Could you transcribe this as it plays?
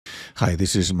Hi,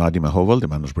 this is Madi Mahoval, the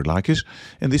Manos Berlakis,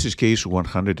 and this is case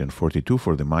 142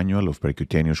 for the Manual of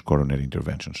Percutaneous Coronary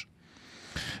Interventions.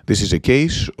 This is a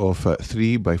case of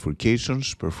 3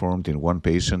 bifurcations performed in one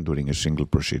patient during a single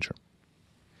procedure.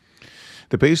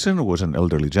 The patient was an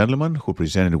elderly gentleman who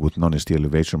presented with non-ST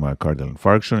elevation myocardial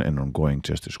infarction and ongoing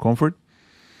chest discomfort.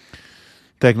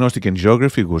 Diagnostic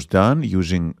angiography was done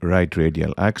using right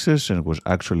radial access and was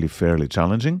actually fairly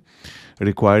challenging,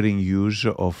 requiring use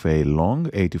of a long,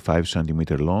 85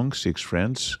 centimeter long, 6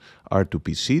 French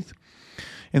R2P sheath,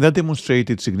 and that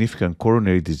demonstrated significant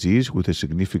coronary disease with a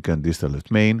significant distal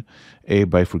left main, a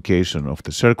bifurcation of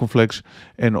the circumflex,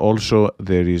 and also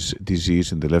there is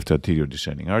disease in the left anterior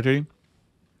descending artery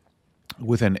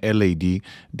with an LAD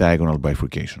diagonal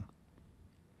bifurcation.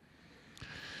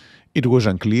 It was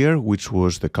unclear which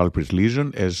was the culprit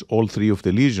lesion, as all 3 of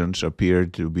the lesions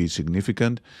appeared to be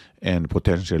significant and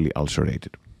potentially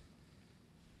ulcerated.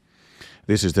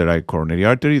 This is the right coronary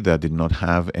artery that did not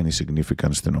have any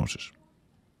significant stenosis.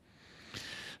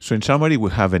 So in summary, we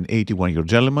have an 81-year-old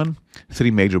gentleman, 3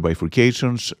 major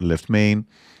bifurcations, left main,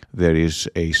 there is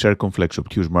a circumflex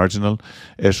obtuse marginal,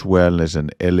 as well as an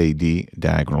LAD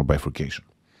diagonal bifurcation.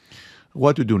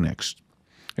 What to do next?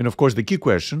 And of course, the key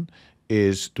question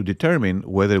is to determine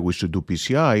whether we should do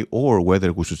PCI or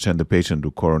whether we should send the patient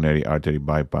to coronary artery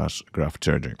bypass graft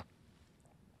surgery.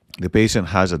 The patient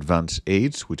has advanced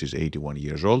age, which is 81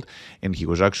 years old, and he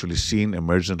was actually seen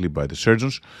emergently by the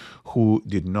surgeons who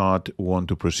did not want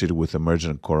to proceed with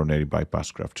emergent coronary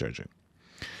bypass graft surgery.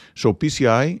 So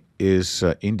PCI is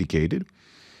indicated,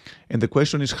 and the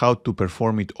question is how to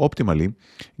perform it optimally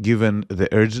given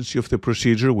the urgency of the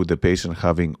procedure with the patient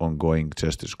having ongoing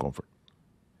chest discomfort.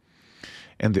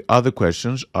 And the other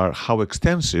questions are how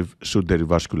extensive should the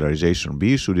revascularization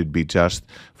be? Should it be just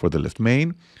for the left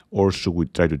main, or should we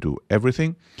try to do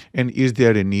everything? And is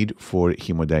there a need for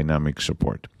hemodynamic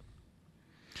support?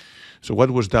 So what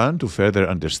was done to further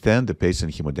understand the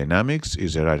patient hemodynamics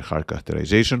is a right heart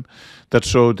catheterization that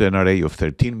showed an array of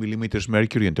 13 millimeters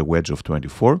mercury and a wedge of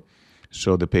 24.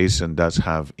 So the patient does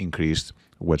have increased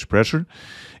wedge pressure.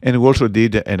 And we also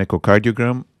did an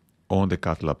echocardiogram on the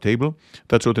cath lab table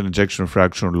that showed an ejection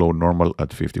fraction low normal at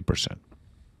 50%.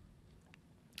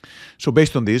 So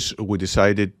based on this, we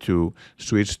decided to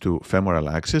switch to femoral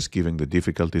access, given the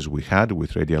difficulties we had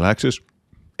with radial access,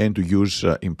 and to use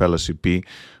Impella CP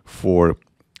for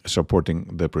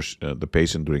supporting the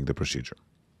patient during the procedure.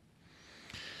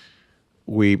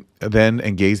 We then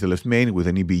engaged the left main with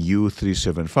an EBU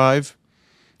 375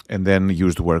 and then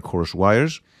used workhorse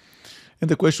wires. And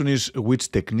the question is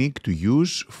which technique to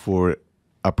use for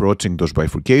approaching those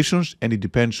bifurcations, and it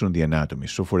depends on the anatomy.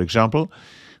 So for example,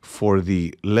 for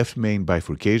the left main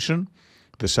bifurcation,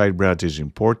 the side branch is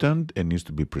important and needs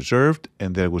to be preserved,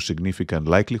 and there was significant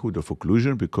likelihood of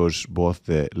occlusion because both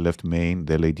the left main,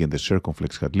 the LAD, and the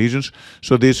circumflex had lesions.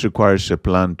 So this requires a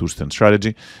plan to stent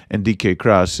strategy, and DK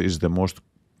crash is the most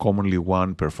commonly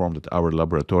one performed at our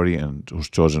laboratory and was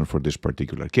chosen for this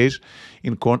particular case.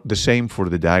 The same for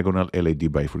the diagonal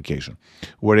LAD bifurcation.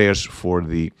 Whereas for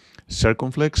the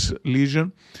circumflex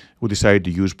lesion, we decided to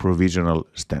use provisional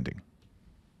stenting.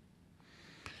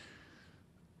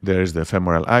 There is the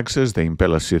femoral access, the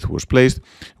Impella sheath was placed.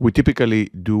 We typically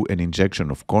do an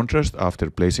injection of contrast after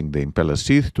placing the Impella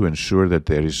sheath to ensure that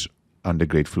there is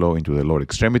undergrade flow into the lower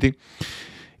extremity.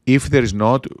 If there is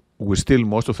not, we still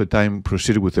most of the time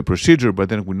proceed with the procedure, but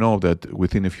then we know that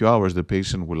within a few hours the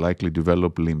patient will likely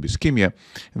develop limb ischemia,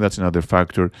 and that's another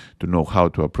factor to know how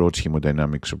to approach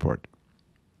hemodynamic support.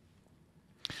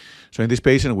 So in this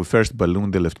patient, we first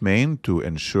balloon the left main to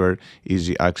ensure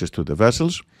easy access to the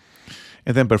vessels,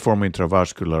 and then perform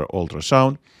intravascular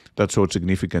ultrasound that showed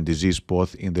significant disease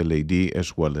both in the LAD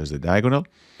as well as the diagonal.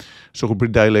 So we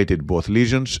pre-dilated both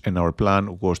lesions, and our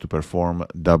plan was to perform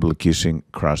double kissing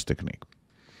crash technique.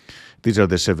 These are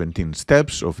the 17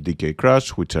 steps of DK crash,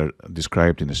 which are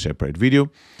described in a separate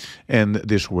video, and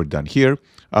these were done here.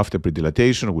 After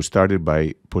pre-dilatation, we started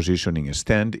by positioning a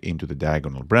stent into the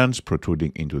diagonal branch,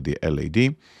 protruding into the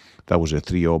LAD. That was a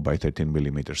 3.0 by 13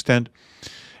 millimeter stent.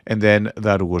 And then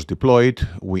that was deployed.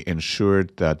 We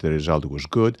ensured that the result was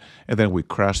good, and then we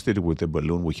crushed it with the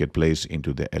balloon we had placed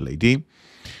into the LAD.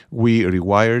 We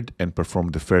rewired and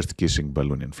performed the first kissing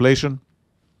balloon inflation,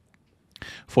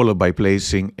 followed by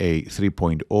placing a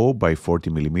 3.0 by 40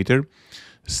 millimeter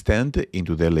stent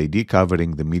into the LAD,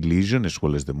 covering the mid lesion as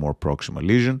well as the more proximal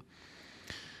lesion.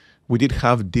 We did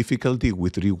have difficulty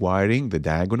with rewiring the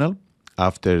diagonal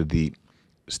after the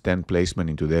stent placement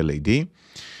into the LAD.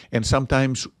 And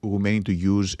sometimes we may need to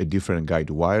use a different guide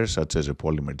wire, such as a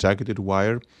polymer jacketed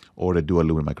wire or a dual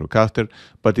lumen microcatheter.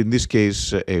 But in this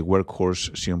case, a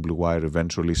workhorse CM blue wire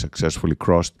eventually successfully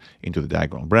crossed into the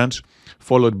diagonal branch,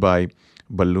 followed by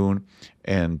balloon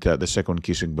and the second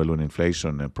kissing balloon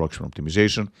inflation and proximal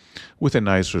optimization with a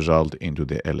nice result into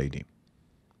the LAD.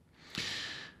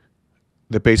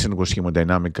 The patient was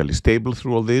hemodynamically stable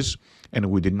through all this, and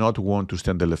we did not want to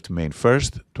stent the left main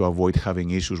first to avoid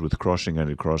having issues with crossing and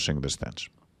recrossing the stents.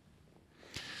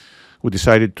 We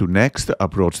decided to next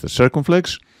approach the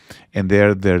circumflex, and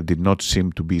there did not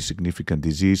seem to be significant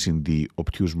disease in the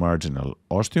obtuse marginal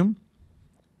ostium.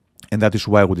 And that is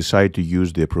why we decided to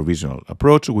use the provisional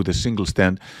approach with a single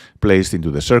stent placed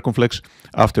into the circumflex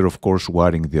after, of course,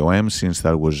 wiring the OM, since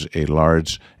that was a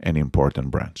large and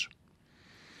important branch.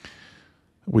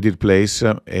 We did place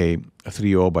a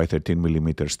 3.0 by 13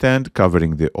 millimeter stent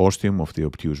covering the ostium of the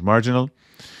obtuse marginal.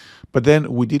 But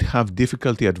then we did have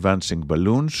difficulty advancing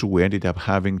balloons, so we ended up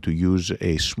having to use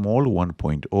a small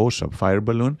 1.0 sapphire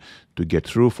balloon to get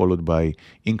through, followed by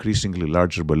increasingly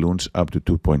larger balloons up to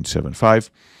 2.75.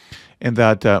 And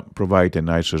that provided a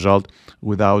nice result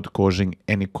without causing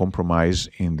any compromise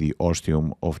in the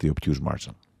ostium of the obtuse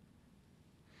marginal.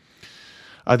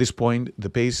 At this point, the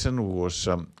patient was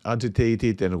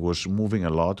agitated and was moving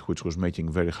a lot, which was making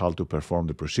it very hard to perform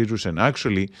the procedures. And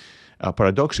actually,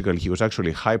 paradoxically, he was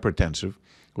actually hypertensive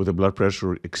with a blood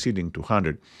pressure exceeding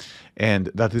 200. And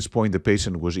at this point, the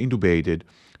patient was intubated,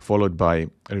 followed by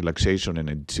relaxation and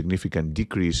a significant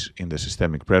decrease in the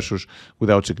systemic pressures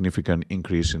without significant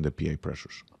increase in the PA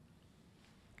pressures.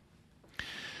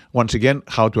 Once again,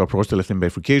 how to approach the left main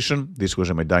bifurcation. This was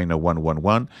a Medina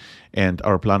 111, and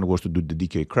our plan was to do the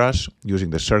DK crash using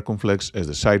the circumflex as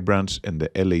the side branch and the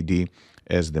LAD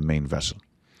as the main vessel.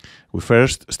 We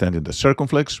first stented the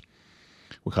circumflex.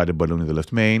 We had a balloon in the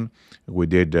left main. We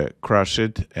did crush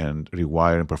it and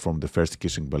rewire and perform the first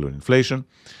kissing balloon inflation.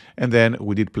 And then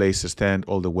we did place a stent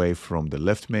all the way from the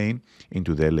left main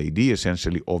into the LAD,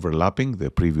 essentially overlapping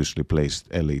the previously placed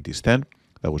LAD stent.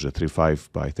 That was a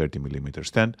 3.5 by 30 millimeter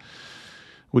stent.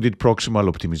 We did proximal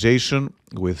optimization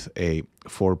with a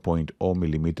 4.0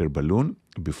 millimeter balloon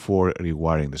before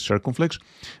rewiring the circumflex.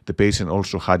 The patient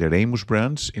also had a ramus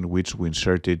branch in which we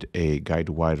inserted a guide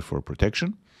wire for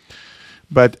protection.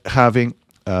 But having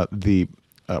the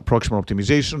proximal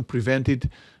optimization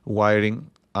prevented wiring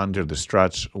under the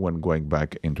struts when going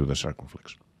back into the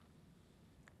circumflex.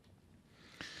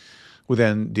 We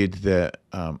then did the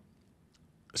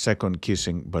second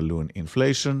kissing balloon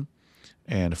inflation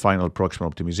and final proximal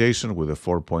optimization with a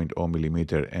 4.0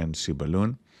 millimeter NC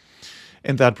balloon.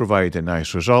 And that provided a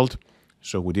nice result.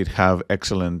 So we did have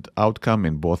excellent outcome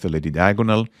in both the LAD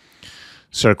diagonal,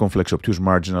 circumflex obtuse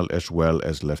marginal, as well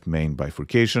as left main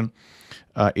bifurcation.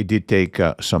 It did take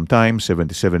some time,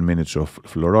 77 minutes of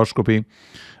fluoroscopy,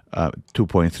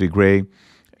 2.3 gray,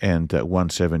 and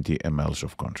 170 mLs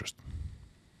of contrast.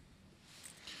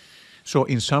 So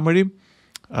in summary,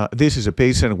 this is a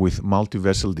patient with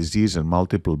multivessel disease and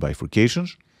multiple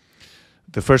bifurcations.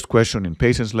 The first question in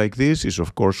patients like this is,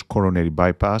 of course, coronary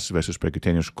bypass versus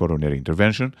percutaneous coronary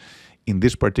intervention. In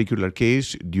this particular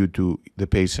case, due to the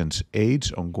patient's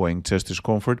age, ongoing chest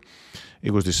discomfort,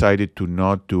 it was decided to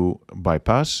not do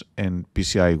bypass, and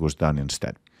PCI was done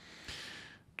instead.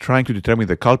 Trying to determine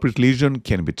the culprit lesion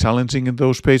can be challenging in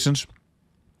those patients,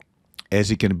 as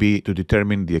it can be to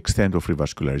determine the extent of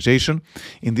revascularization.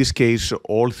 In this case,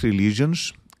 all three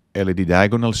lesions, LAD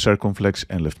diagonal, circumflex,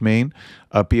 and left main,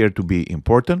 appear to be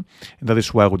important, and that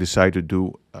is why we decided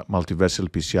to do multivessel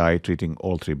PCI treating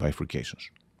all three bifurcations.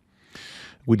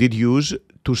 We did use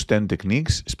two stent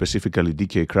techniques, specifically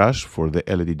DK crash for the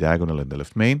LAD diagonal and the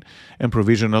left main, and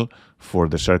provisional for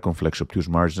the circumflex obtuse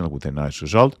marginal with a nice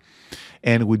result.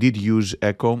 And we did use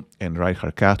echo and right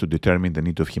heart cath to determine the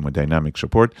need of hemodynamic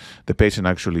support. The patient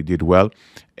actually did well,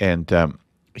 and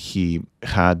he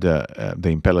had the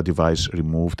Impella device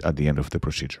removed at the end of the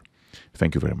procedure.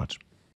 Thank you very much.